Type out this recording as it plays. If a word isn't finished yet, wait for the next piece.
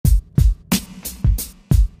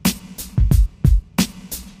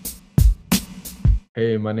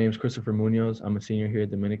Hey, my name's Christopher Munoz. I'm a senior here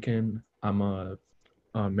at Dominican. I'm a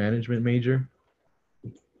management major.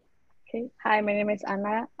 Okay. Hi, my name is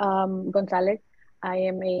Ana Gonzalez. I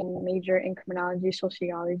am a major in criminology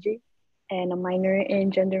sociology and a minor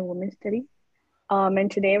in gender and women's study. And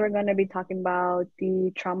today we're going to be talking about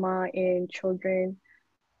the trauma in children,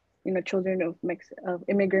 children of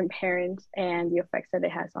immigrant parents and the effects that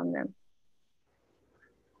it has on them.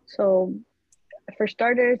 So, for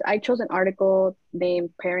starters, I chose an article named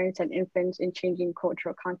Parents and Infants in Changing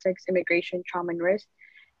Cultural Context, Immigration, Trauma, and Risk.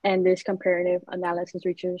 And this comparative analysis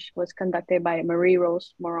research was conducted by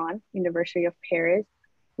Marie-Rose Moron, University of Paris,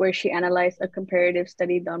 where she analyzed a comparative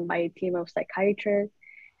study done by a team of psychiatrists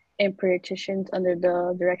and pediatricians under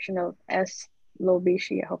the direction of S.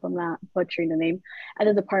 Lobishi, I hope I'm not butchering the name, at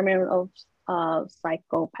the Department of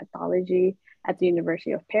Psychopathology at the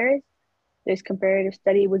University of Paris. This comparative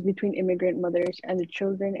study was between immigrant mothers and the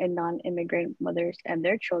children and non-immigrant mothers and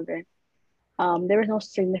their children. There was no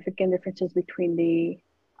significant differences between the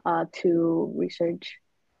two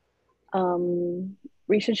um,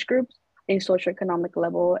 research groups in socioeconomic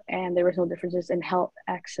level, and there was no differences in health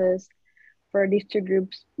access for these two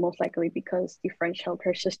groups, most likely because the French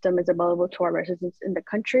healthcare system is available to our residents in the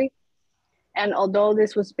country. And although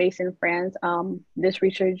this was based in France, this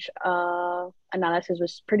research analysis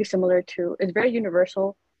was pretty similar to, it's very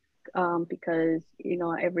universal because,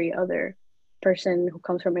 every other person who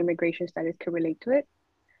comes from immigration status can relate to it.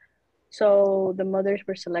 So the mothers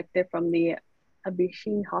were selected from the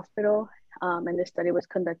Abishin Hospital, and the study was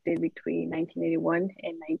conducted between 1981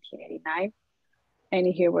 and 1989. And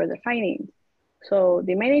here were the findings. So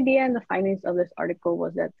the main idea and the findings of this article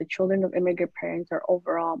was that the children of immigrant parents are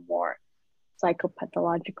overall more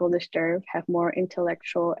psychopathological disturbed, have more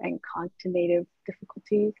intellectual and cognitive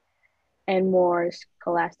difficulties, and more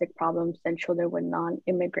scholastic problems than children with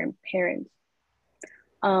non-immigrant parents.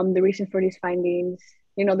 The reason for these findings,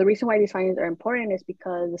 the reason why these findings are important is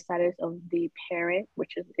because the status of the parent,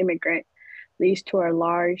 which is immigrant, leads to a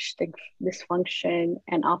large dysfunction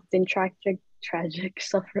and often tragic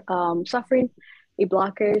suffering, a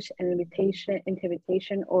blockage, an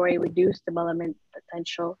inhibition, or a reduced development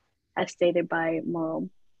potential, as stated by Morrow.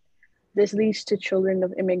 This leads to children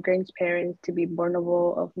of immigrants' parents to be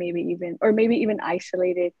vulnerable of maybe even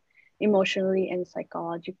isolated emotionally and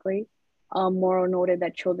psychologically. Morrow noted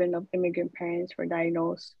that children of immigrant parents were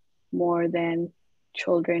diagnosed more than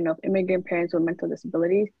children of immigrant parents with mental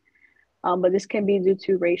disabilities. But this can be due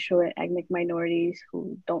to racial and ethnic minorities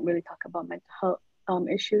who don't really talk about mental health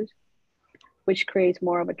issues, which creates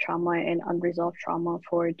more of a trauma and unresolved trauma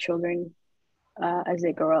for children as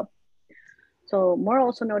they grow up. So Moore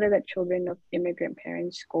also noted that children of immigrant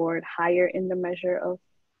parents scored higher in the measure of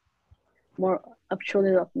more of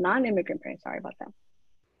children of non-immigrant parents. Sorry about that.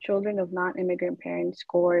 Children of non-immigrant parents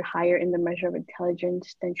scored higher in the measure of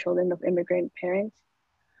intelligence than children of immigrant parents.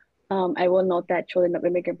 I will note that children of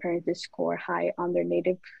immigrant parents did score high on their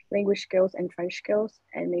native language skills and French skills,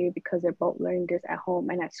 and maybe because they're both learning this at home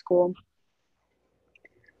and at school.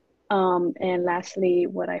 And lastly,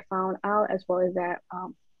 what I found out as well is that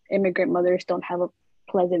immigrant mothers don't have a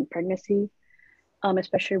pleasant pregnancy,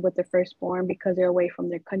 especially with their firstborn, because they're away from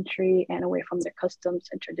their country and away from their customs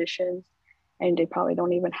and traditions, and they probably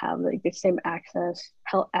don't even have like the same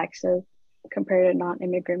health access compared to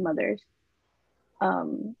non-immigrant mothers.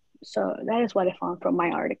 So that is what I found from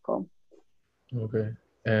my article. Okay.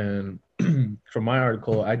 And from my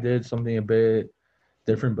article, I did something a bit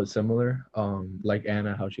different but similar. Like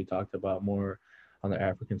Anna, how she talked about more on the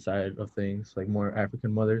African side of things, like more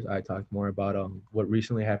African mothers. I talked more about what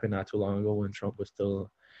recently happened not too long ago when Trump was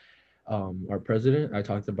still our president. I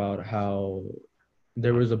talked about how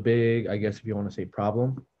there was a big, I guess if you want to say,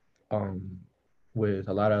 problem um, with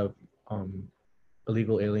a lot of um,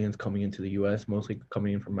 illegal aliens coming into the U.S., mostly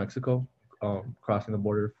coming in from Mexico, crossing the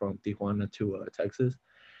border from Tijuana to Texas,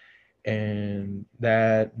 and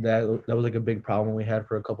that was like a big problem we had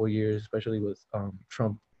for a couple of years, especially with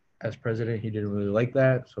Trump as president. He didn't really like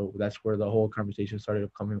that, so that's where the whole conversation started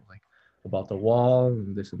coming, like about the wall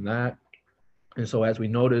and this and that. And so as we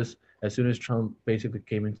noticed, as soon as Trump basically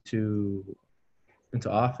came into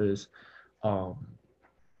office, um,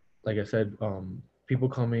 like I said, people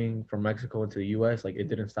coming from Mexico into the U.S. like it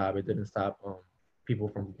didn't stop. It didn't stop people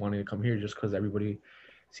from wanting to come here just because everybody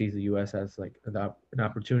sees the U.S. as like an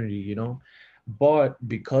opportunity, you know. But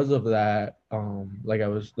because of that, like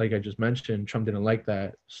I just mentioned, Trump didn't like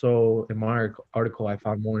that. So in my article, I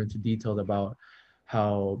found more into detail about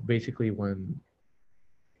how basically when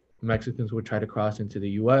Mexicans would try to cross into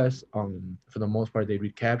the U.S., for the most part they'd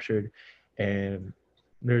be captured, and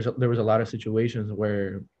there was a lot of situations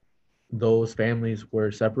where those families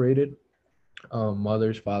were separated.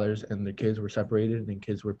 Mothers, fathers, and the kids were separated, and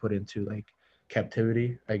kids were put into like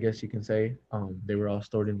captivity, I guess you can say. They were all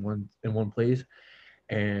stored in one place.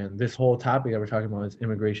 And this whole topic that we're talking about is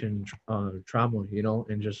immigration trauma, you know,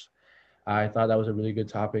 and just I thought that was a really good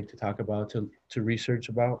topic to talk about, to research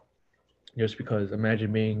about, just because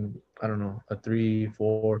imagine being, I don't know, a 3,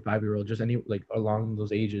 4, 5 year old, just any like along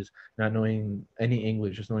those ages, not knowing any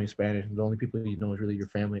English, just knowing Spanish, and the only people you know is really your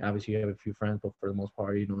family. Obviously, you have a few friends, but for the most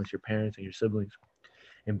part, you know it's your parents and your siblings,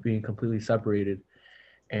 and being completely separated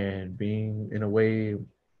and being in a way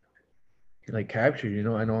like captured. You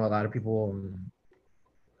know, I know a lot of people.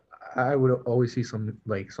 I would always see some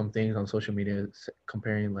things on social media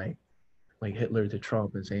comparing like Hitler to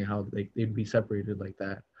Trump and saying how like they'd be separated like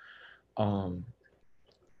that. Um,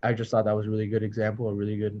 I just thought that was a really good example, a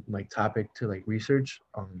really good like topic to like research.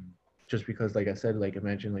 Just because, like I said, like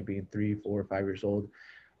imagine like being 3, 4, 5 years old,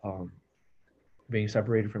 um, being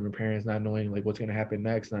separated from your parents, not knowing like what's gonna happen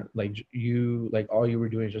next, not like you like all you were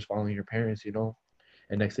doing is just following your parents, you know.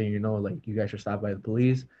 And next thing you know, like you guys are stopped by the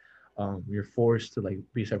police. You're forced to like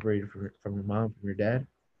be separated from your mom, from your dad.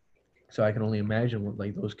 So I can only imagine what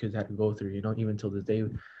like those kids had to go through, you know, even till this day.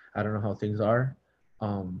 I don't know how things are.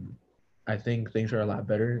 Um, I think things are a lot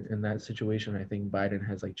better in that situation. I think Biden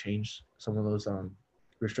has like changed some of those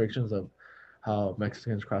restrictions of how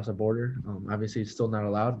Mexicans cross the border. Obviously, it's still not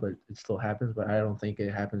allowed, but it still happens. But I don't think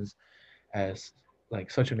it happens as like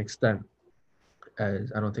such an extent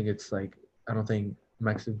as I don't think it's like I don't think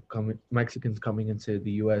Mexicans coming into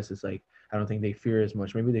the U.S. is like I don't think they fear as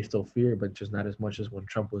much. Maybe they still fear, but just not as much as when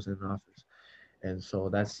Trump was in office. And so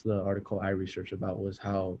that's the article I researched about was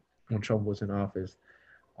how when Trump was in office,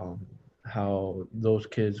 um, how those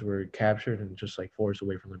kids were captured and just like forced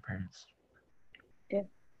away from their parents. Yeah,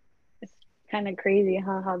 it's kind of crazy,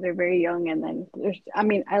 huh? How they're very young, and then I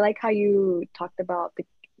mean, I like how you talked about the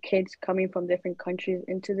kids coming from different countries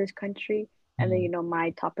into this country, and then Mm-hmm. my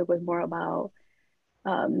topic was more about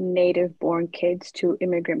native born kids to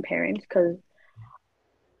immigrant parents because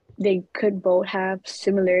they could both have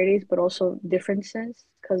similarities but also differences.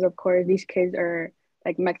 Because of course, these kids are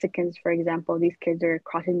like Mexicans, for example. These kids are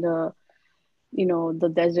crossing the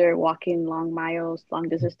desert, walking long miles, long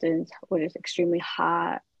distance, which is extremely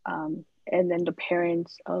hot. And then the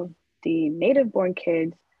parents of the native born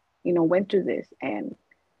kids, went through this. And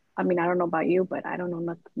I mean, I don't know about you, but I don't know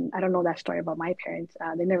nothing. I don't know that story about my parents.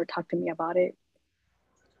 They never talked to me about it.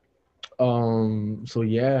 So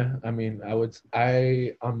yeah, I mean,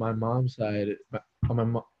 I on my mom's side,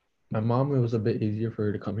 on my mom, it was a bit easier for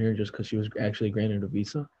her to come here just because she was actually granted a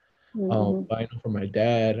visa. Mm-hmm. But I know from my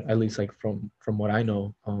dad, at least like from what I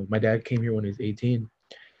know, my dad came here when he was 18,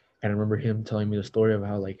 and I remember him telling me the story of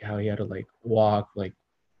how he had to like walk like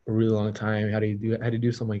a really long time, had to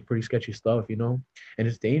do some like pretty sketchy stuff, you know, and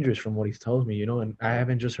it's dangerous from what he tells me, you know. And I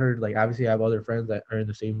haven't just heard like obviously I have other friends that are in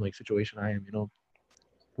the same like situation I am, you know,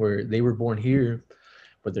 where they were born here,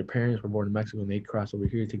 but their parents were born in Mexico and they crossed over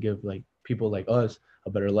here to give like people like us a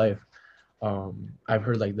better life. I've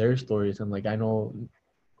heard like their stories and like I know,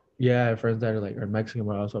 yeah, I have friends that are Mexican,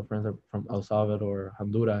 but I also have friends that are from El Salvador,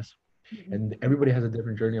 Honduras, Mm-hmm. and everybody has a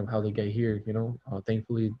different journey of how they get here. You know,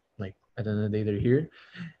 thankfully, like at the end of the day, they're here.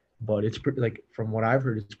 But it's like from what I've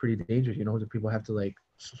heard, it's pretty dangerous. You know, the people have to like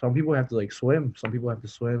some people have to like swim, some people have to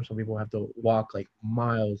swim, some people have to walk like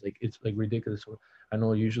miles. Like it's like ridiculous. So I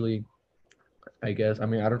know usually, I guess, I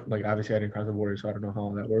mean, I don't like obviously I didn't cross the border, so I don't know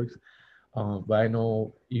how that works. But I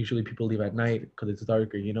know usually people leave at night because it's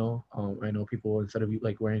darker. You know, I know people instead of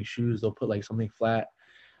like wearing shoes, they'll put like something flat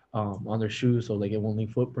on their shoes so like it won't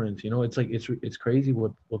leave footprints. You know, it's like it's crazy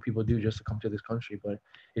what people do just to come to this country, but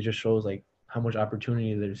it just shows like how much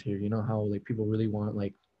opportunity there's here. You know how like people really want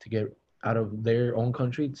like to get out of their own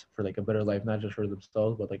countries for like a better life, not just for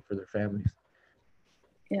themselves but like for their families.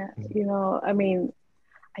 Yeah, I mean,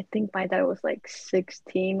 I think my dad was like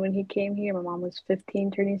 16 when he came here. My mom was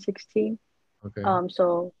 15, turning 16. Okay.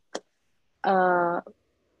 So uh,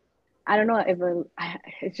 I don't know if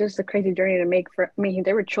it's just a crazy journey to make for. I mean,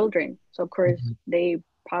 they were children, so of course Mm-hmm. they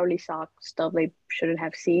probably saw stuff they shouldn't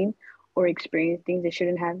have seen or experienced things they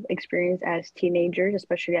shouldn't have experienced as teenagers,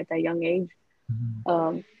 especially at that young age. Mm-hmm.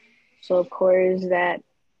 Um, so of course that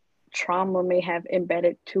trauma may have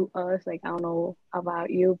embedded to us. Like I don't know about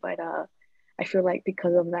you, but I feel like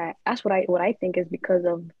because of that, that's what I think is because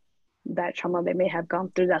of that trauma they may have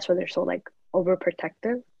gone through. That's why they're so like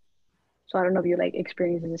overprotective. So I don't know if you like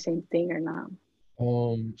experiencing the same thing or not.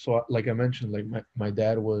 So like I mentioned, like my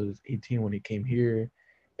dad was 18 when he came here,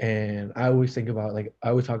 And I always think about like I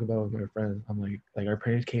always talk about it with my friends. I'm like our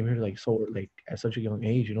parents came here like so like at such a young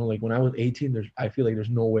age, you know. Like when I was 18, I feel like there's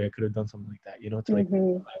no way I could have done something like that, you know. To like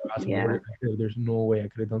Mm-hmm. cross the Yeah. border, I feel like there's no way I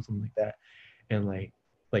could have done something like that. And like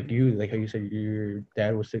you, like how you said your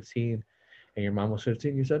dad was 16 and your mom was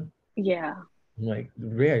 15, you said. Yeah. I'm like,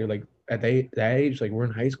 yeah, you're like at that age, like we're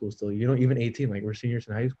in high school still, you know, even 18, like we're seniors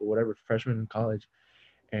in high school, whatever, freshmen in college.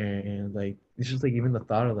 And like it's just like even the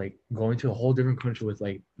thought of like going to a whole different country with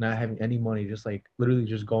like not having any money, just like literally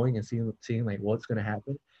just going and seeing like what's gonna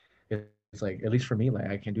happen. It's like at least for me, like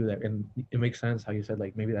I can't do that, and it makes sense how you said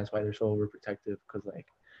like maybe that's why they're so overprotective because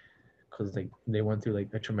like they went through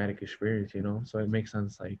like a traumatic experience, you know. So it makes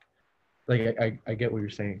sense like I get what you're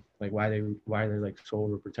saying, like why they're like so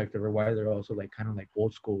overprotective, or why they're also like kind of like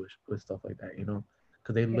old school with stuff like that, you know,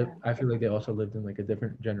 because they live. Yeah. I feel like they also lived in like a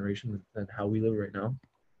different generation than how we live right now.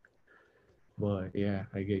 But yeah,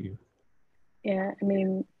 I get you. Yeah. I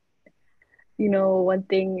mean, one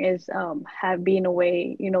thing is have being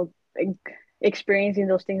away, experiencing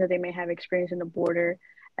those things that they may have experienced in the border.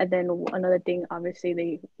 And then another thing, obviously,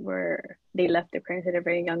 they left their parents at a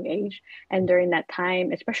very young age. And during that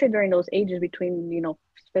time, especially during those ages between,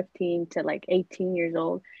 15 to like 18 years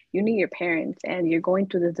old, you need your parents and you're going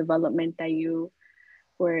through the development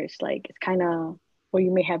where it's like it's kind of where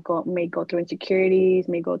you may go through insecurities,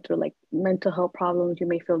 may go through like mental health problems, you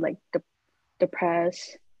may feel like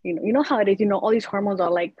depressed. You know how it is. All these hormones are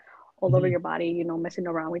like all over Mhm. your body. Messing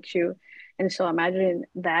around with you. And so imagine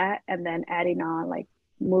that, and then adding on like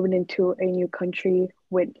moving into a new country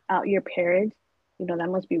without your parents. That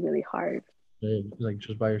must be really hard. Yeah, like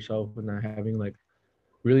just by yourself and not having like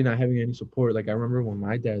really not having any support. Like I remember when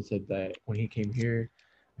my dad said that when he came here,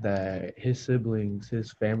 that his siblings,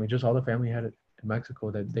 his family, just all the family he had in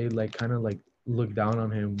Mexico, that they like kind of like looked down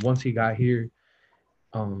on him once he got here.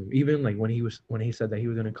 Even like when he said that he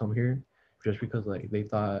was gonna come here, just because like they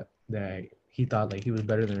thought that he thought like he was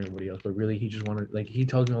better than everybody else, but really he just wanted, like he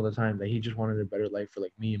tells me all the time that he just wanted a better life for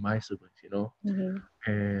like me and my siblings, you know. Mm-hmm.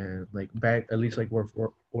 And like back at least like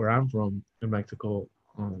where I'm from in Mexico,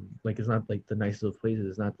 like it's not like the nicest of places,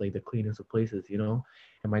 it's not like the cleanest of places, you know.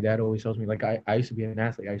 And my dad always tells me like I used to be an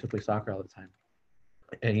athlete, I used to play soccer all the time,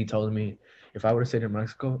 and he told me if I would have stayed in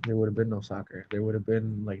Mexico, there would have been no soccer, there would have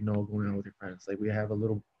been like no going out with your friends. Like we have a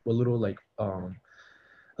little like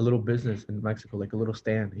a little business in Mexico, like a little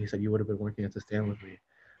stand. He said you would have been working at the stand with me.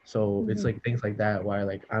 So it's Mm-hmm. like things like that why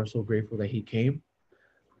like I'm so grateful that he came.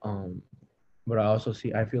 um but I also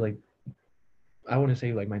see, I feel like I wouldn't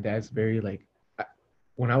say like my dad's very like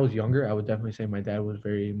when I was younger, I would definitely say my dad was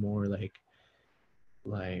very more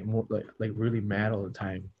more like really mad all the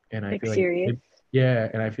time. And I Like feel like serious. yeah,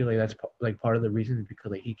 and I feel like that's like part of the reason is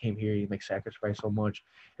because like he came here, he like sacrificed so much,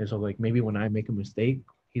 and so like maybe when I make a mistake,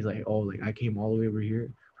 he's like, oh, like I came all the way over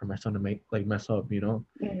here for my son to make like mess up, you know.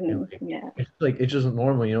 And Mm-hmm. Yeah. like it's just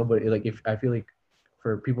normal, you know. But like if I feel like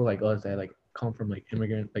for people like us that like come from like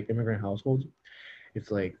immigrant households,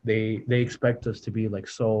 it's like they expect us to be like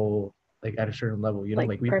so like at a certain level, you know, Like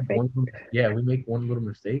like we make perfect. yeah, we make one little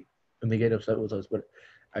mistake and they get upset with us. But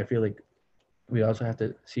I feel like we also have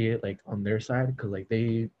to see it like on their side, because like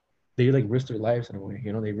they like risk their lives in a way,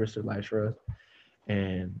 you know, they risk their lives for us.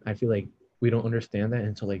 And I feel like we don't understand that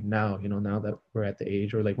until like now, you know, now that we're at the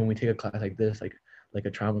age, or like when we take a class like this, like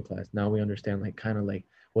a trauma class, now we understand like kind of like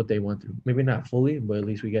what they went through, maybe not fully, but at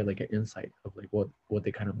least we get like an insight of like what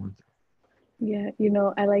they kind of went Yeah,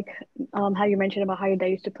 I like how you mentioned about how your dad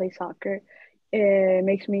used to play soccer. It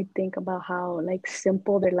makes me think about how like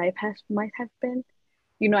simple their life has might have been.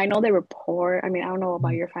 I know they were poor. I mean, I don't know about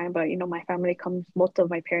through. your family, but my family most of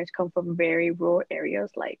my parents come from very rural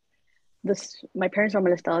areas. Like my parents are from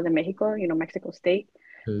el Estado de Mexico, Mexico State.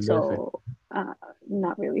 Mm. So,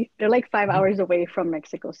 not really. They're like 5 hours away from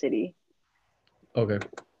Mexico City. Okay.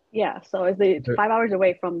 Yeah, so it's 5 hours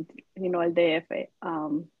away from El DF,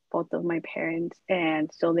 both of my parents,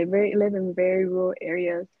 and so they live in very rural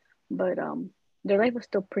areas, but their life was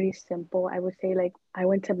still pretty simple. I would say like I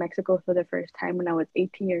went to Mexico for the first time when I was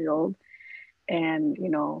 18 years old, and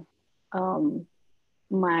um,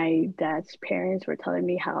 my dad's parents were telling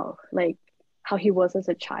me how he was as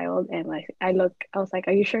a child, and like I was like,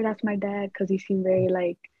 are you sure that's my dad? Because he seemed very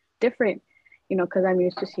like different, because I'm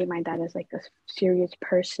used to seeing my dad as like a serious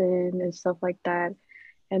person and stuff like that.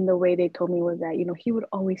 And the way they told me was that he would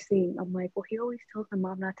always sing. I'm like, well, he always tells my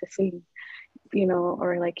mom not to sing,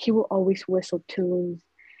 or like he will always whistle tunes.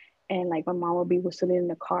 And like my mom would be whistling in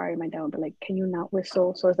the car and my dad would be like, can you not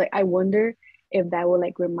whistle? So it's like I wonder if that would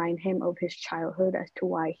like remind him of his childhood as to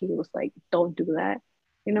why he was like, don't do that,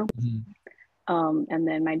 you know? Mhm. And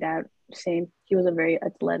then my dad, same, he was a very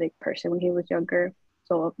athletic person when he was younger.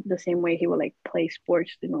 So the same way he would like play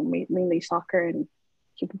sports, you know, mainly soccer, and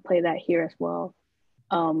he would play that here as well.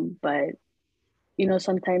 But you know,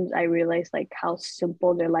 sometimes I realize like how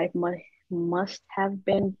simple their life must have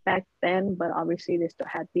been back then, but obviously they still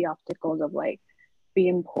had the obstacles of like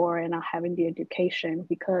being poor and not having the education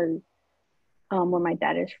because where my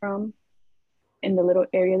dad is from, in the little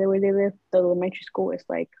area where they live, the elementary school is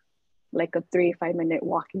like a 3 5 minute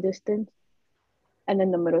walking distance, and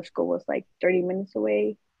then the middle school was like 30 minutes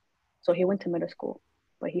away. So he went to middle school,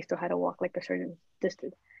 but he still had to walk like a certain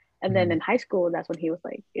distance. And then Mm. in high school, that's when he was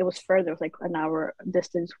like, it was further, it was like an hour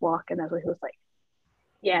distance walk, and that's when he was like,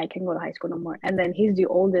 yeah, I can go to high school no more. And then he's the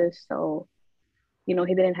oldest, so you know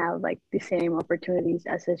he didn't have like the same opportunities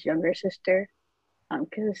as his younger sister,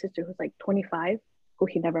 because his sister was like 25, who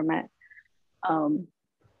he never met. Um,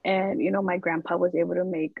 and you know my grandpa was able to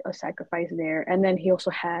make a sacrifice there, and then he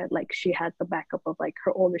also had like she had the backup of like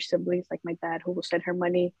her older siblings, like my dad, who will send her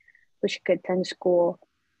money so she could attend school.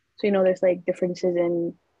 So you know there's like differences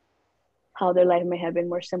in how their life may have been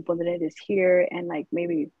more simple than it is here, and like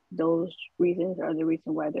maybe those reasons are the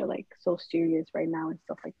reason why they're like so serious right now and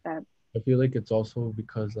stuff like that. I feel like it's also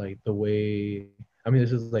because like the way, I mean,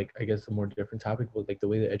 this is like I guess a more different topic, but like the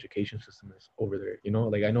way the education system is over there. You know,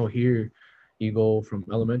 like I know here you go from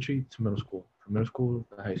elementary to middle school, from middle school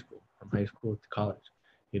to high school, from high school to college.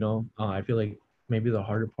 You know, I feel like maybe the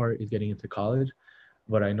harder part is getting into college,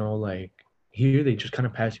 but I know like here they just kind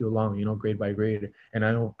of pass you along, you know, grade by grade. And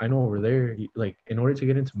I know over there, like in order to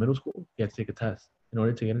get into middle school, you have to take a test. In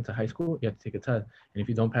order to get into high school, you have to take a test. And if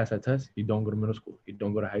you don't pass that test, you don't go to middle school. You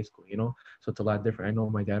don't go to high school, you know? So it's a lot different. I know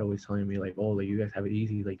my dad always telling me like, oh, like you guys have it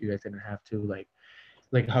easy. Like you guys didn't have to like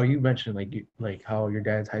how you mentioned like like how your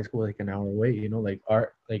dad's high school like an hour away, you know, like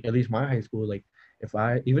our like at least my high school, like if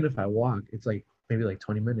I even if I walk, it's like maybe like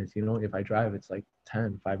 20 minutes, you know. If I drive, it's like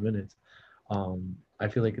 5 minutes. I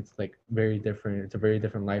feel like it's like very different. It's a very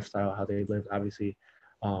different lifestyle how they live. Obviously,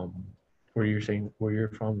 um, where you're saying where you're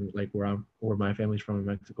from, like where my family's from in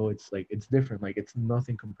Mexico, it's like it's different. Like it's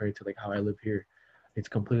nothing compared to like how I live here. It's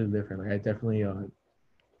completely different. Like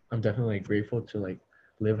I'm definitely like grateful to like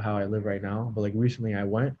live how I live right now. But like recently I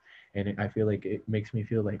went, and I feel like it makes me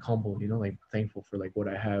feel like humble, you know, like thankful for like what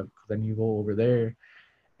I have. Cause then you go over there,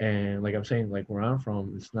 and like I'm saying, like where I'm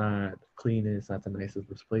from, it's not clean, and it's not the nicest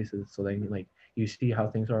of places. So then like you see how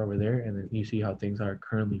things are over there, and then you see how things are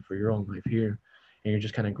currently for your own life here, and you're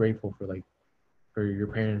just kind of grateful for like for your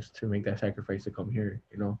parents to make that sacrifice to come here,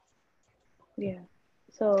 you know. Yeah.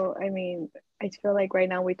 So I mean, I feel like right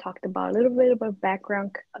now we talked about a little bit about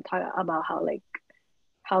background, talk about how like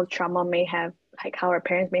how trauma may have like how our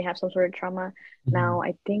parents may have some sort of trauma. Mm-hmm. Now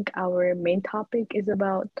I think our main topic is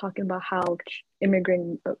about talking about how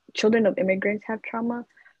immigrant children of immigrants have trauma.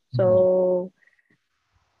 Mm-hmm. So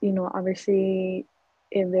you know, obviously,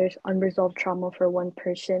 if there's unresolved trauma for one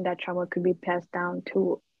person, that trauma could be passed down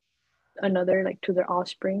to another, like to their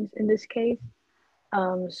offsprings in this case.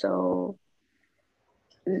 So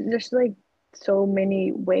there's like so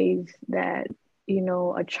many ways that, you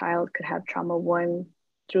know, a child could have trauma. One,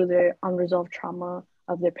 through their unresolved trauma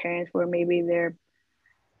of their parents, where maybe they're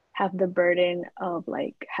have the burden of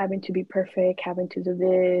like having to be perfect, having to do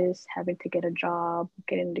this, having to get a job,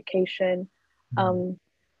 get an education. Um,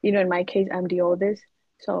 you know, in my case, I'm the oldest,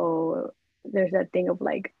 so there's that thing of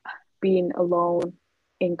like being alone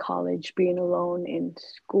in college, being alone in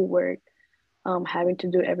schoolwork, having to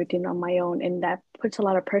do everything on my own, and that puts a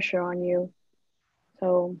lot of pressure on you.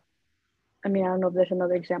 So, I mean, I don't know if there's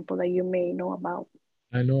another example that you may know about.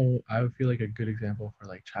 I know I would feel like a good example for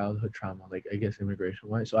like childhood trauma, like I guess immigration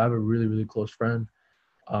wise. So I have a really, really close friend.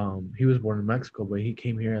 He was born in Mexico, but he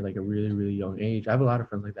came here at like a really, really young age. I have a lot of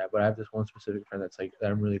friends like that, but I have this one specific friend that's like that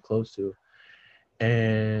I'm really close to.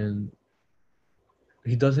 And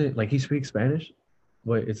he doesn't like he speaks Spanish,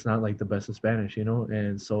 but it's not like the best of Spanish, you know?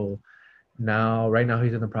 And so now right now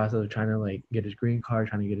he's in the process of trying to like get his green card,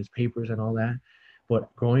 trying to get his papers and all that.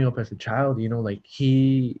 But growing up as a child, you know, like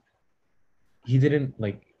he didn't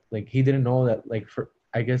like he didn't know that like for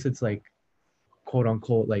I guess it's like quote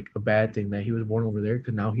unquote like a bad thing that he was born over there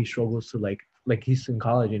because now he struggles to like he's in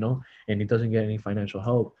college, you know, and he doesn't get any financial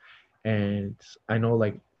help. And I know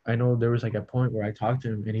there was like a point where I talked to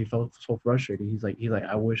him and he felt so frustrated. He's like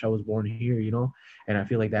I wish I was born here, you know. And I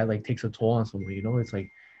feel like that like takes a toll on someone, you know. It's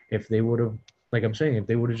like if they would have like I'm saying if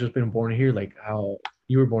they would have just been born here like how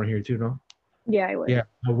you were born here too, no? Yeah, I was. Yeah,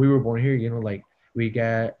 how we were born here, you know, we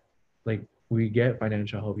get like we get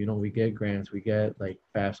financial help, you know, we get grants, we get like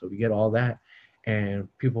FAFSA, we get all that. And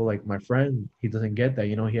people like my friend, he doesn't get that,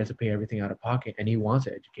 you know, he has to pay everything out of pocket and he wants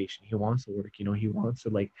an education, he wants to work, you know, he wants to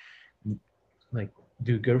like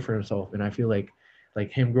do good for himself. And I feel like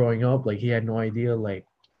like him growing up, like he had no idea like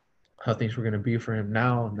how things were gonna be for him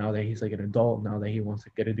now that he's like an adult, now that he wants to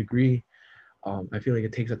get a degree. I feel like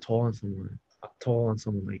it takes a toll on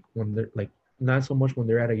someone like when they're like not so much when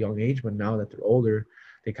they're at a young age, but now that they're older,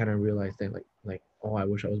 they kind of realize that oh, I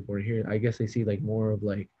wish I was born here. I guess they see like more of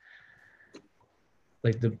like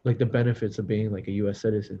the benefits of being like a U.S.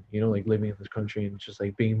 citizen, you know, like living in this country and just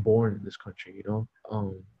like being born in this country, you know.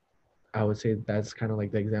 I would say that's kind of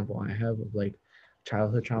like the example I have of like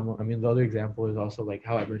childhood trauma. I mean, the other example is also like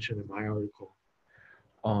how I mentioned in my article.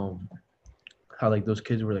 Um, how like those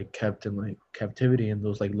kids were like kept in like captivity in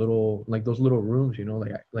those like those little rooms, you know,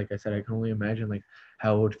 like I said, I can only imagine like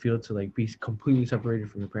how it would feel to like be completely separated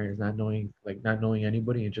from your parents, not knowing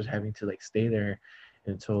anybody and just having to like stay there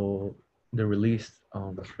until they're released.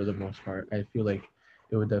 For the most part, I feel like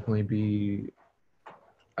it would definitely be,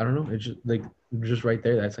 I don't know, it's just like just right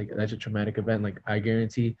there, that's a traumatic event. Like I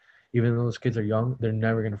guarantee, even though those kids are young, they're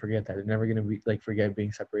never gonna forget that. They're never gonna be like forget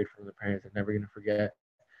being separated from their parents. They're never gonna forget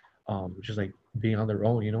just like being on their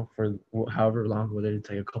own, you know, for however long, whether it's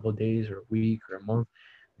like a couple of days or a week or a month.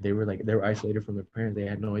 They were isolated from their parents. They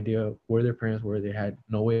had no idea where their parents were. They had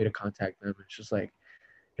no way to contact them. It's just like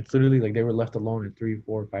it's literally like they were left alone at 3,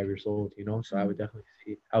 4, 5 years old, you know. So I would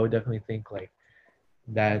definitely think like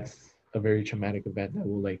that's a very traumatic event that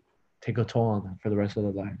will like take a toll on them for the rest of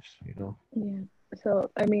their lives, you know. Yeah. So,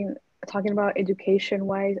 I mean, talking about education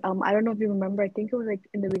wise, I don't know if you remember, I think it was like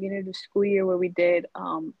in the beginning of the school year where we did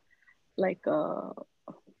like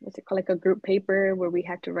what's it called, like a group paper where we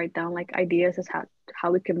had to write down like ideas as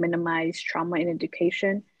how we could minimize trauma in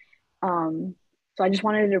education. Um, so I just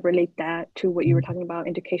wanted to relate that to what you were talking about,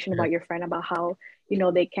 education, Yeah. about your friend, about how,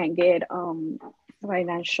 they can't get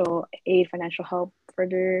financial aid, financial help for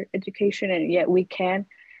their education, and yet we can.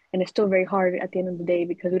 And it's still very hard at the end of the day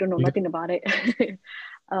because we don't know Yeah. nothing about it.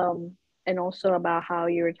 um, and also about how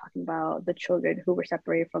you were talking about the children who were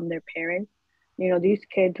separated from their parents. These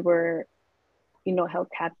kids were, held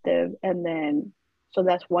captive, and then so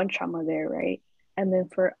that's one trauma there, right? And then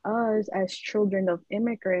for us as children of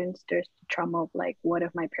immigrants, there's the trauma of like, what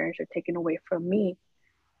if my parents are taken away from me?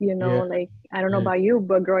 Yeah. Like, I don't know Yeah. about you,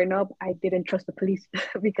 but growing up, I didn't trust the police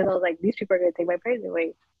because I was like, these people are gonna take my parents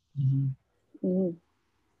away. Mhm.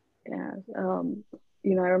 Mm-hmm.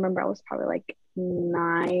 Yeah. I remember I was probably like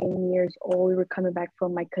 9 years old. We were coming back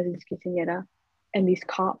from my cousin's quinceañera, and these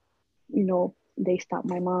cops, they stopped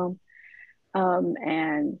my mom.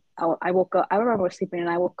 And I woke up. I remember I was sleeping, and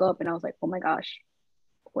I woke up, and I was like, "Oh my gosh,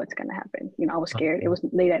 what's gonna happen?" I was scared. It was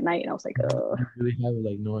late at night, and I was like, You really have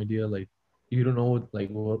like no idea, like you don't know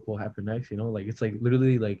what will happen next, you know, like it's like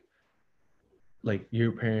literally like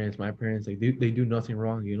your parents, my parents, like they do nothing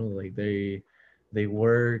wrong, you know, like they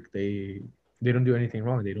work, they don't do anything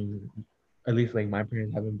wrong. They don't, at least like my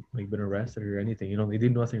parents haven't like been arrested or anything, you know, they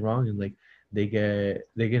did nothing wrong, and like they get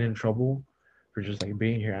in trouble for just like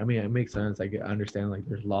being here. I mean, it makes sense. I understand like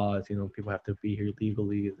there's laws, you know, people have to be here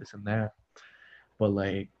legally, this and that. But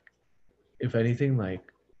like if anything, like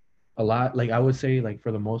a lot, like I would say like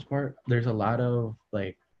for the most part, there's a lot of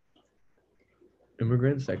like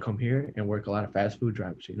immigrants that come here and work a lot of fast food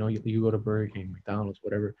drivers. You know, you go to Burger King, McDonald's,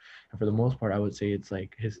 whatever. And for the most part, I would say it's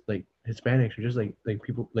like Hispanics or just like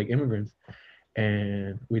people like immigrants.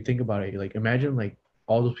 And we think about it, like imagine like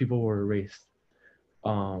all those people were erased.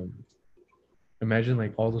 Um, Imagine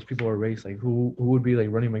like all those people were erased. Like who would be like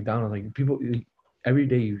running McDonald's? Like people every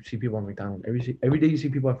day you see people on McDonald's. Every day you see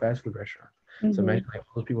people at fast food restaurants. So mm-hmm. imagine like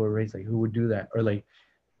all those people were erased. Like who would do that? Or like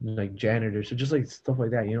janitors, so just like stuff like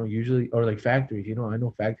that, you know, usually, or like factories, you know, I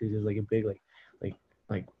know factories is like a big like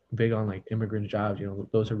like big on like immigrant jobs, you know,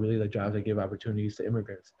 those are really the jobs that give opportunities to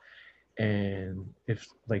immigrants. And if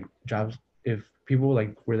like jobs, if people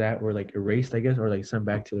like were like erased, I guess, or like sent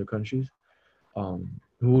back to their countries,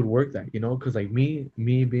 who would work that, you know, because like me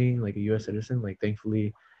being like a US citizen, like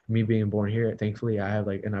thankfully, me being born here, thankfully I have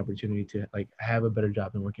like an opportunity to like have a better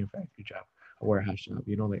job than working a factory job, a warehouse job,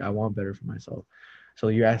 you know, like I want better for myself. So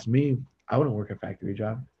you ask me, I wouldn't work a factory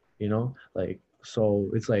job, you know, like, so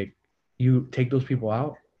it's like you take those people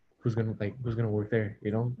out, who's gonna work there,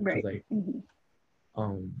 you know, because Right. like Mm-hmm.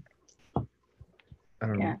 um I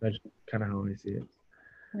don't know, Yeah. that's kind of how I see it.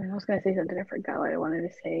 And I was gonna say something. I forgot what I wanted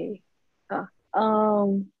to say. Uh,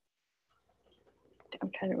 um, I'm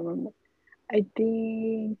trying to remember. I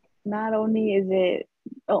think not only is it,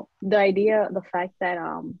 the idea, the fact that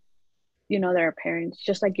there are parents,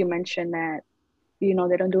 just like you mentioned, that they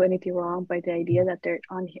don't do anything wrong, but the idea that they're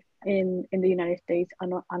in the United States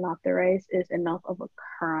unauthorized is enough of a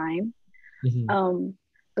crime. Hmm. Um,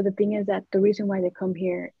 but the thing is that the reason why they come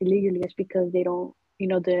here illegally is because they don't,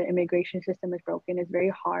 the immigration system is broken. It's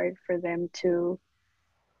very hard for them to.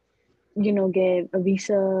 get a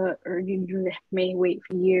visa, or you may wait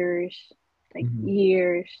for years, like Hmm.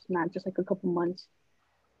 years, not just like a couple months.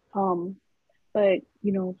 Um, but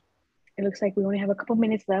it looks like we only have a couple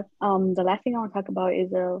minutes left. The last thing I want to talk about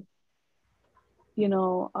is you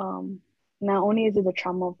know, not only is it the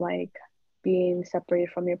trauma of like being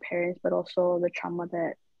separated from your parents, but also the trauma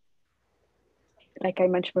that, like I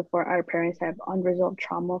mentioned before, our parents have unresolved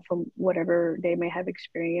trauma from whatever they may have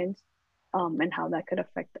experienced, and how that could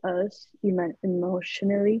affect us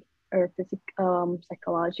emotionally or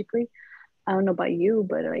psychologically. I don't know about you,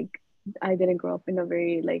 but like I didn't grow up in a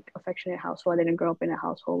very like affectionate household. I didn't grow up in a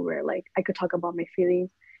household where like I could talk about my feelings,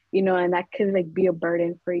 and that could like be a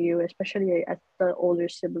burden for you, especially as the older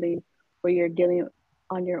sibling where you're dealing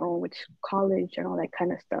on your own with college and all that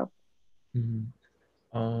kind of stuff. Hmm.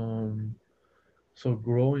 Um, so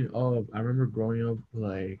growing up, I remember growing up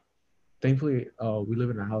like thankfully we live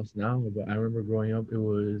in a house now, but I remember growing up it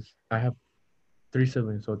was I have three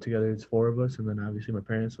siblings, so together it's four of us, and then obviously my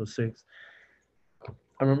parents, so six.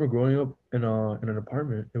 I remember growing up in an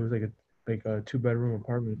apartment. It was like a two-bedroom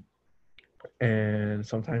apartment, and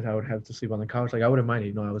sometimes I would have to sleep on the couch. Like I wouldn't mind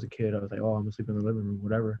it, I was a kid. I was like, oh, I'm gonna sleep in the living room,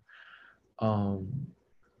 whatever. Um,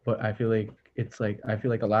 but I feel like I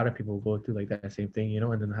feel like a lot of people go through like that same thing,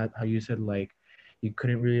 and then how you said like you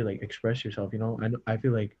couldn't really like express yourself. I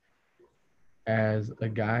feel like as a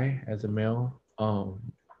guy, as a male,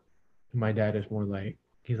 my dad is more like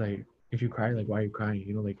he's like if you cry, like why are you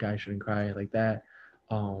crying? Like guys shouldn't cry like that.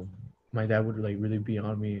 Um, my dad would like really be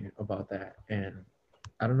on me about that, and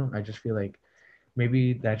I don't know. I just feel like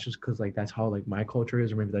maybe that's just because like that's how like my culture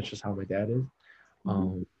is, or maybe that's just how my dad is.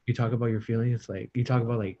 Mhm. You talk about your feelings, like you talk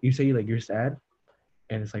about like you say like you're sad,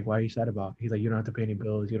 and it's like why are you sad about? He's like you don't have to pay any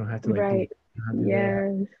bills, you don't have to like do Right. this, you don't have to do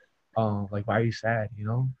that. Yes. Like why are you sad?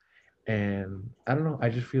 And I don't know. I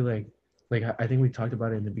just feel like I think we talked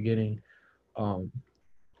about it in the beginning. Um,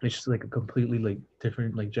 it's just like a completely like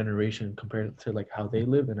different like generation compared to like how they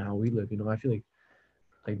live and how we live. I feel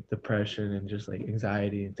like depression and just like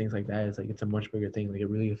anxiety and things like that is like it's a much bigger thing. Like it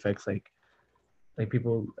really affects like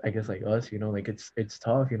people I guess like us. Like it's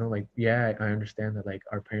tough. Like yeah, I understand that like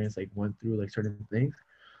our parents like went through like certain things,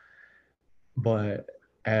 but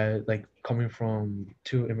as like coming from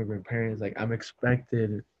two immigrant parents, like I'm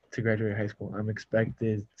expected to graduate high school. I'm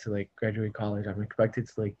expected to like graduate college. I'm expected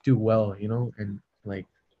to like do well, and like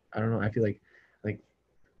I don't know. I feel like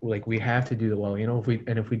like we have to do well,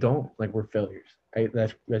 if we don't, like we're failures.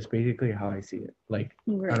 That's basically how I see it. Like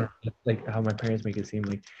I don't Right. like how my parents make it seem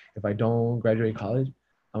like if I don't graduate college,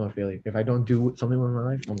 I'm a failure. If I don't do something with my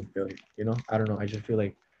life, I'm a failure. I don't know. I just feel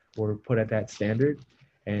like we're put at that standard,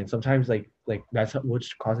 and sometimes like that's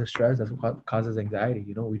which causes stress. That's what causes anxiety.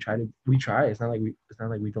 We try. It's not like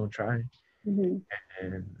we don't try, Hmm.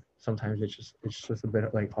 and sometimes it's just a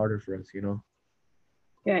bit like harder for us.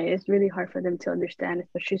 Yeah, it's really hard for them to understand,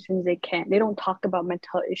 especially since they don't talk about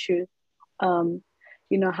mental issues. Um,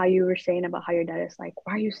 how you were saying about how your dad is like,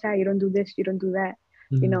 why are you sad? You don't do this, you don't do that.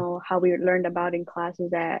 Hmm. How we learned about in class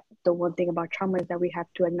is that the one thing about trauma is that we have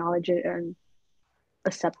to acknowledge it and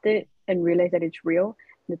accept it and realize that it's real.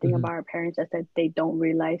 The thing Hmm. about our parents is that they don't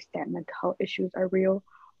realize that mental health issues are real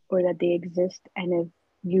or that they exist. And if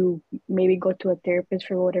you maybe go to a therapist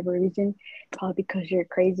for whatever reason, probably because you're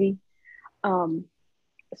crazy. Um,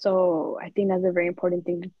 so I think that's a very important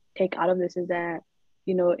thing to take out of this is that,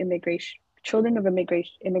 immigration children of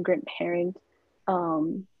immigration immigrant parents,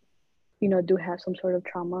 um, do have some sort of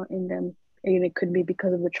trauma in them. And it could be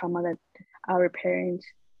because of the trauma that our parents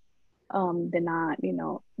did not,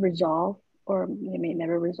 resolve, or they may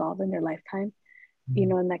never resolve in their lifetime,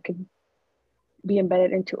 and that could be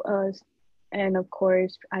embedded into us. And of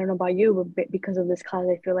course, I don't know about you, but because of this class,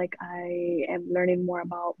 I feel like I am learning more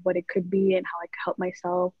about what it could be and how I could help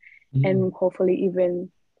myself, Hmm. and hopefully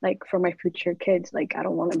even like for my future kids. Like I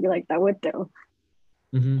don't want to be like that with them.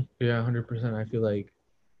 Yeah, 100%. I feel like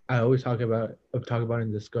I always talk about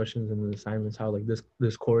in discussions and in assignments how like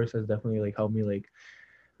this course has definitely like helped me like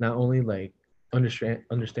not only like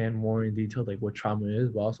understand more in detail like what trauma is,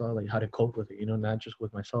 but also like how to cope with it. Not just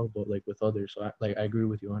with myself, but like with others. So I agree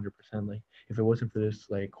with you 100%. Like if it wasn't for this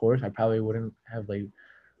like course, I probably wouldn't have like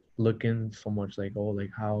looking so much like oh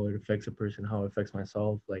like how it affects a person, how it affects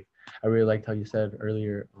myself. Like I really liked how you said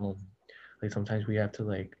earlier, like sometimes we have to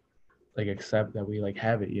like accept that we like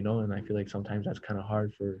have it. And I feel like sometimes that's kind of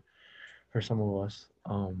hard for some of us.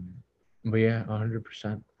 But yeah,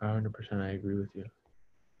 100%, 100%, I agree with you.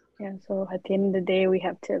 Yeah. So at the end of the day, we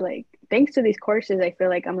have to like, thanks to these courses, I feel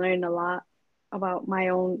like I'm learning a lot about my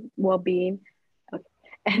own well being,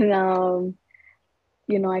 and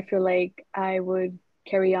I feel like I would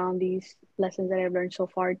carry on these lessons that I've learned so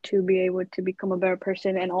far to be able to become a better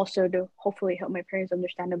person and also to hopefully help my parents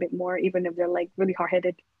understand a bit more, even if they're like really hard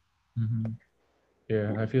headed. Hmm.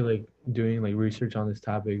 Yeah, I feel like doing like research on this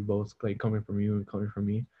topic, both like coming from you and coming from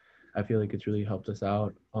me, I feel like it's really helped us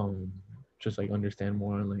out. Just like understand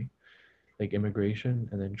more on like immigration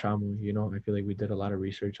and then trauma. You know, I feel like we did a lot of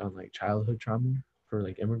research on like childhood trauma for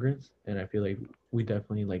like immigrants, and I feel like we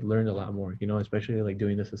definitely like learned a lot more. You know, especially like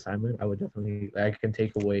doing this assignment, I would definitely I can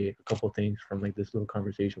take away a couple things from like this little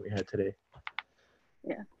conversation we had today.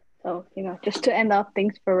 Yeah. So, just to end off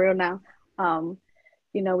things for real now, um,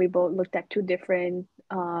 we both looked at two different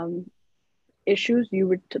issues. You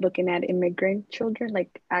were looking at immigrant children,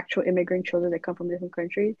 like actual immigrant children that come from different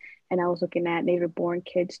countries, and I was looking at native born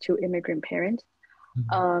kids to immigrant parents.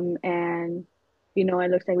 Mhm. And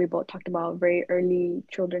it looks like we both talked about very early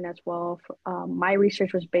children as well. My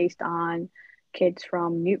research was based on kids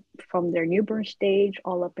from their newborn stage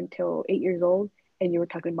all up until 8 years old, and you were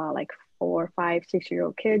talking about like 4, 5, 6 year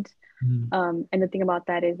old kids. Mhm. And the thing about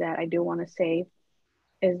that is that I do want to say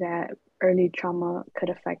is that early trauma could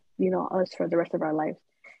affect us for the rest of our lives,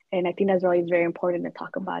 and I think that's really very important to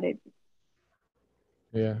talk about it.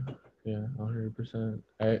 Yeah, yeah, 100%.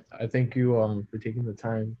 I thank you for taking the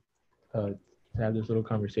time to have this little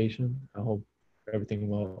conversation. I hope everything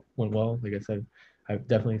went well. Like I said, I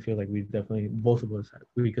definitely feel like we definitely both of us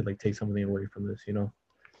we could like take something away from this. You know.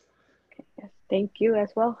 Yes, thank you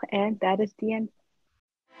as well, and that is the end.